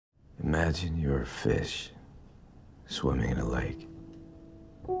Imagine you're a fish swimming in a lake.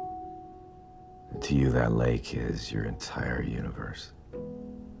 To you, that lake is your entire universe.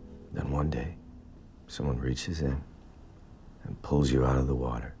 Then one day, someone reaches in and pulls you out of the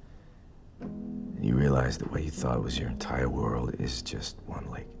water. And you realize that what you thought was your entire world is just one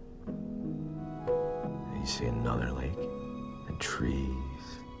lake. And you see another lake, and trees,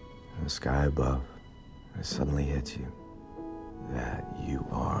 and the sky above, and it suddenly hits you that you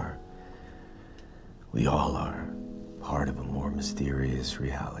are, we all are, part of a more mysterious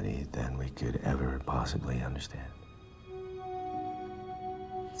reality than we could ever possibly understand.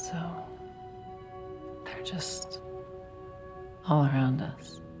 So, they're just all around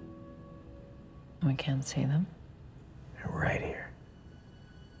us. And we can't see them? They're right here.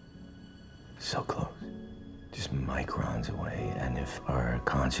 So close. Just microns away. And if our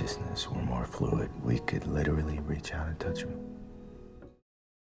consciousness were more fluid, we could literally reach out and touch them.